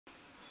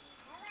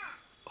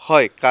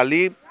হয়,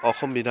 কালি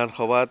অসম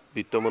বিধানসভাত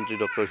বিত্তমন্ত্ৰী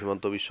ডক্টৰ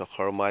হিমন্ত বিশ্ব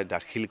শৰ্মাই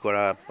দাখিল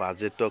কৰা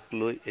বাজেটক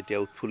লৈ এতিয়া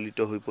উৎফুল্লিত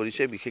হৈ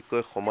পৰিছে,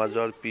 বিশেষকৈ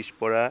সমাজৰ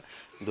পিছপৰা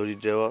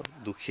দৰিদ্ৰ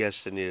দুখীয়া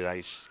শ্ৰেণীৰ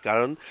ৰাইজ।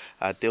 কাৰণ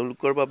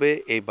তেওঁলোকৰ বাবে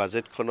এই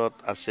বাজেটখনত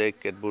আছে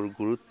কেতবোৰ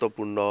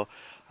গুৰুত্বপূৰ্ণ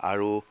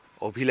আৰু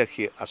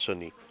অভিলাষী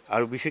আঁচনি,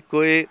 আৰু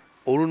বিশেষকৈ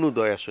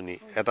অৰুণোদয় আঁচনি,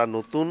 এটা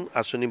নতুন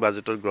আঁচনি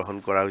বাজেটত গ্ৰহণ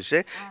কৰা হৈছে।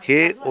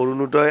 সেই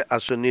অৰুণোদয়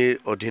আঁচনিৰ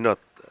অধীনত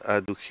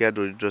দুখীয়া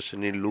দৰিদ্ৰ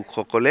শ্ৰেণীৰ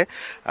লোকসকলে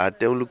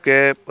তেওঁলোকে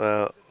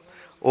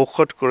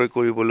ঔষধ ক্ৰয়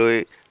কৰিবলৈ,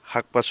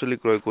 শাক পাচলি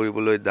ক্ৰয়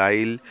কৰিবলৈ,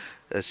 দাইল,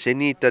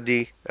 চেনি ইত্যাদি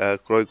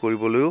ক্ৰয়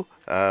কৰিবলৈও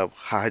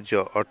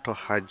অৰ্থ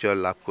সাহায্য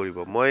লাভ কৰিব।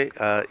 মই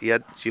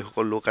ইয়াত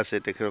যিসকল লোক আছে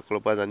তেখেতসকলৰ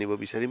পৰা জানিব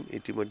বিচাৰিম।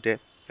 ইতিমধ্যে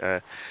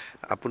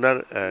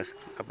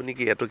আপুনি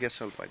কি এটকীয়া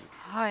চাউল পায়?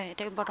 হয়,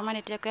 বৰ্তমান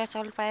এটকীয়া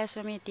চাউল পাই আছোঁ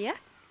আমি এতিয়া।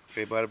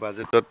 এইবাৰ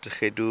বাজেটত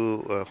সেইটো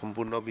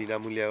সম্পূৰ্ণ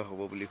বিনামূলীয়া হ'ব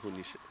বুলি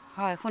শুনিছে।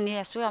 হয়, শুনি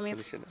আছোঁ। আমি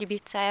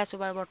টিভিত চাই আছোঁ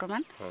বাৰু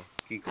বৰ্তমান।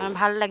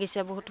 ভাল লাগিছে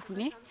বহুত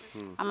শুনি।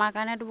 আমাৰ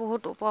কাৰণেতো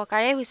বহুত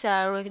উপকাৰেই হৈছে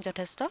আৰু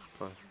যথেষ্ট।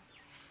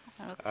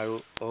 আৰু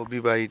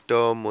অবিবাহিত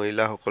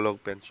মহিলাসকলক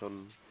পেঞ্চন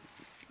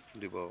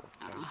দিব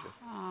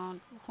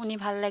শুনি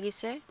ভাল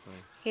লাগিছে।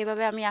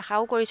 সেইবাবে আমি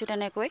আশাও কৰিছোঁ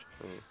তেনেকৈ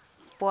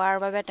পোৱাৰ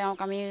বাবে তেওঁক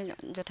আমি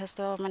যথেষ্ট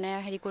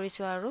হেৰি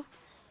কৰিছোঁ, আৰু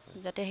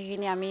যাতে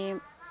সেইখিনি আমি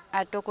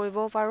আয়ত্ব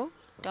কৰিবও পাৰোঁ,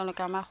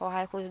 তেওঁলোকে আমাৰ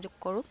সহায় সহযোগ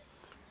কৰোঁ।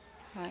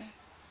 হয়,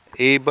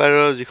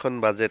 এইবাৰৰ যিখন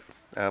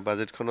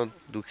বাজেটখনত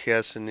দুখীয়া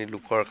শ্ৰেণীৰ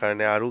লোকৰ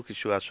কাৰণে আৰু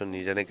কিছু আঁচনি,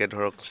 যেনেকৈ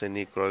ধৰক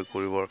চেনি ক্ৰয়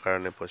কৰিবৰ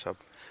কাৰণে পইচা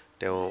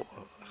তেওঁ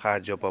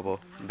সাহায্য পাব,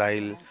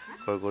 দাইল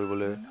ক্ৰয়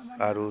কৰিবলৈ,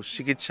 আৰু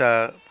চিকিৎসাৰ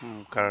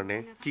কাৰণে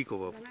কি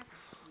ক'ব?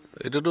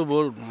 এইটোতো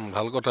বৰ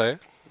ভাল কথাই,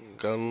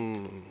 কাৰণ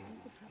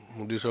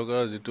মোদী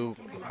চৰকাৰৰ যিটো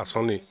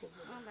আঁচনি,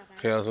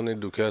 সেই আঁচনিত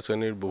দুখীয়া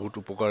শ্ৰেণীৰ বহুত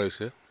উপকাৰ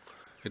হৈছে।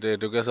 এতিয়া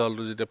এটকীয়া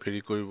চাউলটো যেতিয়া ফ্ৰী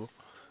কৰিব,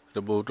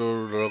 এতিয়া বহুতৰ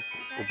ধৰক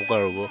উপকাৰ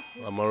হ'ব।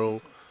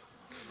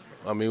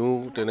 আমিও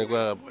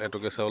তেনেকুৱা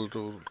এটকীয়া চাউলটো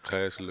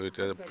খাই আছিলোঁ,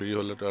 এতিয়া ফ্ৰী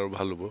হ'লেতো আৰু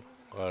ভাল হ'ব।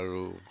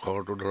 আৰু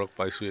ঘৰটো ধৰক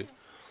পাইছোঁৱেই।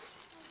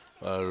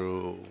 আৰু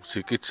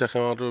চিকিৎসা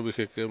সেৱাটো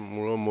বিশেষকৈ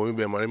ময়ো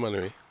বেমাৰী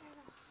মানুহেই,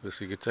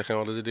 চিকিৎসা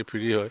সেৱাটো যদি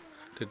ফ্ৰী হয়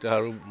তেতিয়া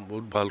আৰু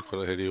বহুত ভাল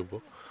হেৰি হ'ব।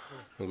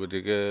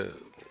 গতিকে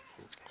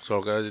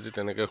চৰকাৰে যদি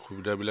তেনেকৈ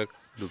সুবিধাবিলাক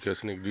দুখীয়া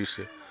শ্ৰেণীক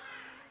দিছে,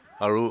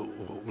 আৰু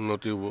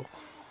উন্নতি হ'ব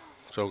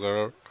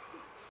চৰকাৰৰ।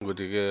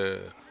 গতিকে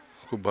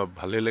খুব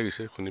ভালেই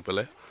লাগিছে শুনি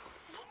পেলাই।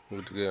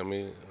 গতিকে আমি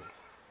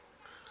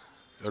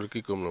আৰু কি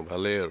ক'ম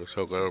ভালেই আৰু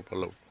চৰকাৰৰ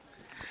ফালৰ।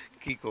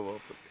 কি ক'ব?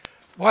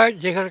 মই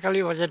যিখন কালি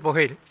বাজেট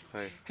বহিল,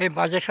 সেই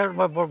বাজেটৰ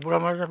মই বুঢ়া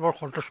মানুহত বৰ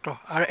সন্তুষ্ট।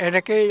 আৰু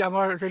এনেকেই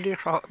আমাৰ যদি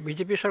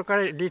বিজেপি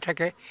চৰকাৰে দি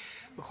থাকে,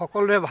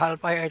 সকলোৱে ভাল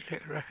পায়,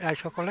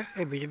 ৰাইজসকলে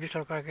এই বিজেপি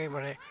চৰকাৰকে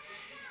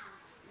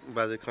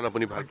বাজেটখন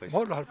আপুনি ভাল পাইছে?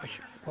 বহুত ভাল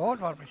পাইছোঁ, বহুত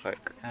ভাল পাইছোঁ।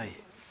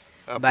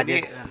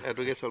 বাজেট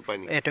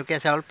এটকীয়া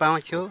চাউল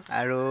পাইছোঁ,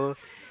 আৰু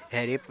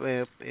হেৰি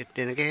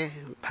তেনেকৈ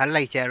ভাল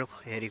লাগিছে আৰু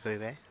হেৰি কৰি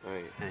পাই।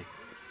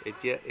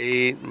 এতিয়া এই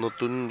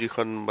নতুন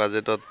যিখন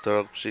বাজেটত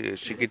ধৰক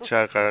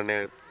চিকিৎসাৰ কাৰণে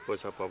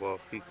পইচা পাব,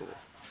 কি ক'ব?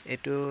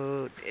 এইটো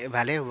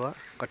ভালেই হ'ব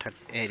কথাত।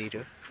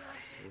 হেৰিটো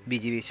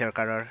বিজেপি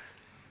চৰকাৰৰ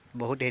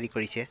বহুত হেৰি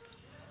কৰিছে।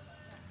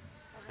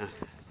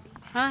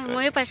 হয়,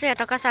 ময়ো পাইছোঁ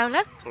এটকা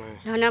চাউলত,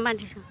 ধন্যবাদ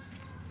দিছোঁ।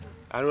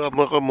 আৰু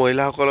আপোনালোকৰ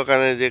মহিলাসকলৰ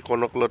কাৰণে যে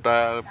কনকলতা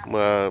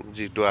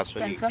যিটো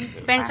আঁচনি,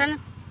 পেঞ্চন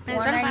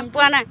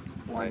পোৱা নাই,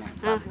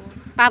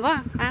 পাব।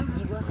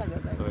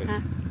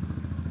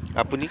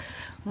 আপুনি?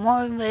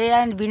 মই এয়া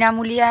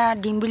বিনামূলীয়া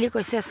দিম বুলি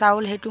কৈছে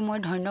চাউল, সেইটো মই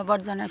ধন্যবাদ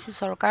জনাইছোঁ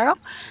চৰকাৰক,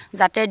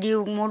 যাতে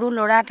দিওঁ। মোৰো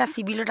ল'ৰা এটা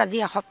চিভিলত আজি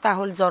এসপ্তাহ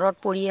হ'ল জ্বৰত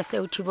পৰি আছে,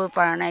 উঠিবই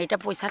পৰা নাই। এতিয়া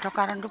পইচা থকা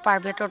কাৰণেতো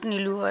প্ৰাইভেটত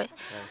নিলোঁ হয়।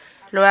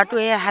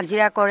 ল'ৰাটোৱে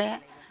হাজিৰা কৰে,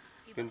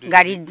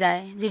 গাড়ীত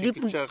যায়। যদি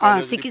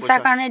চিকিৎসাৰ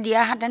কাৰণে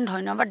দিয়াহেঁতেন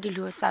ধন্যবাদ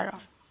দিলোঁ হয় ছাৰক।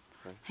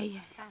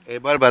 সেয়াই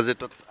এইবাৰ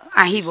বাজেটত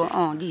আহিব।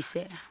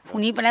 দিছে,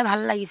 শুনি পেলাই ভাল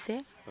লাগিছে।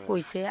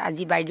 কৈছে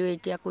আজি বাইদেৱে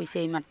এতিয়া কৈছে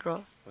এইমাত্ৰ,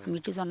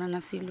 আমিতো জনা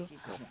নাছিলোঁ।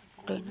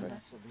 ধন্যবাদ।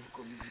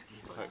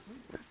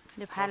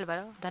 ভাল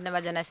বাৰু,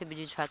 ধন্যবাদ জনাইছোঁ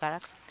বিজু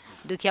চৰকাৰক।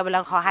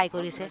 দুখীয়াবিলাকক সহায়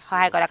কৰিছে,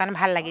 সহায় কৰাৰ কাৰণে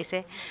ভাল লাগিছে।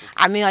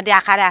 আমি সিহঁতি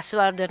আশাৰে আছোঁ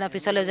আৰু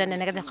পিছলৈ যেন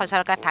এনেকৈ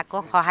চৰকাৰ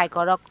থাকক, সহায়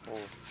কৰক,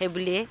 সেই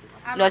বুলিয়ে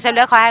ল'ৰা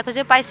ছোৱালীবিলাক সহায়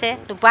খুজি পাইছে।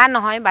 নোপোৱা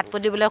নহয়, বাট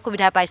পতিবলৈ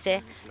সুবিধা পাইছে।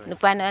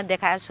 নোপোৱা নহয়,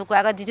 দেখা চকুৰ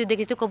আগত যিটো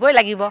দেখিছোঁ ক'বই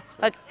লাগিব।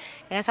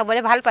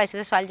 চবৰে ভাল পাইছে।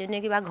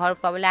 ছোৱালীজনীয়ে কিবা ঘৰ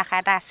পাবলৈ আশা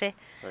এটা আছে।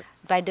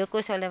 বাইদেউক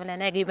কৈছে বোলে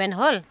এগ্ৰিমেণ্ট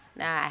হ'ল,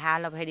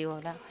 অলপ হেৰি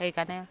হ'ল,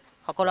 সেইকাৰণে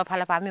সকলোৰে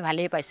ফালৰ পৰা আমি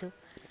ভালেই পাইছোঁ।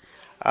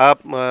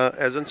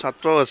 এজন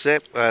ছাত্ৰ আছে,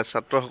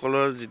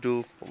 ছাত্ৰসকলৰ যিটো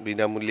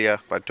বিনামূলীয়া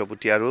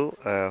পাঠ্যপুথি আৰু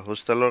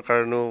হোষ্টেলৰ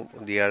কাৰণেও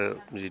দিয়াৰ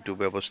যিটো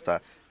ব্যৱস্থা,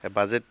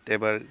 বাজেট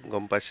এবাৰ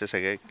গম পাইছে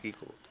চাগে, কি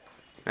ক'ব?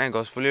 নাই,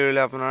 গছপুলি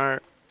ৰুলে আপোনাৰ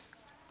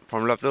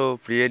ফৰ্ম ফিল আপটো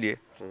ফ্ৰীয়ে দিয়ে।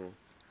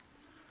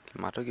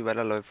 মাত্ৰ কিবা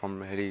এটা লয়,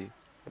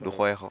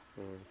 200-100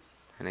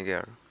 সেনেকৈ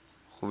আৰু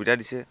সুবিধা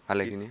দিছে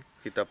ভালেখিনি।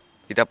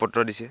 কিতাপ পত্ৰ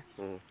দিছে,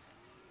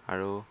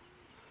 আৰু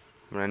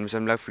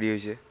এডমিশ্যনবিলাক ফ্ৰী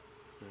হৈছে।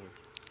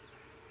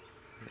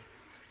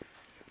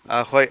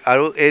 হয়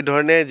আৰু এই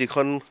ধৰণে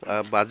যিখন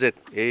বাজেট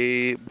এই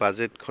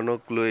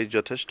বাজেটখনক লৈ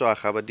যথেষ্ট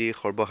আশাবাদী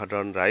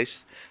সৰ্বসাধাৰণ ৰাইজ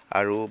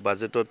আৰু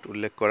বাজেটত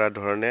উল্লেখ কৰা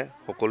ধৰণে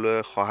সকলোৱে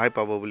সহায়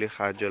পাব বুলি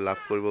সাহায্য লাভ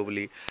কৰিব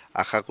বুলি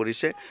আশা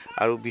কৰিছে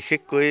আৰু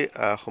বিশেষকৈ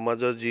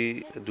সমাজৰ যি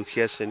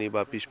দুখীয়া শ্ৰেণী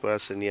বা পিছপৰা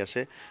শ্ৰেণী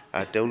আছে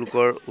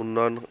তেওঁলোকৰ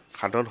উন্নয়ন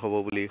সাধন হ'ব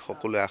বুলি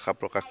সকলোৱে আশা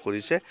প্ৰকাশ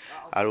কৰিছে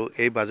আৰু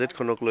এই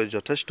বাজেটখনক লৈ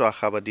যথেষ্ট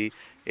আশাবাদী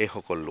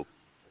এইসকল লোক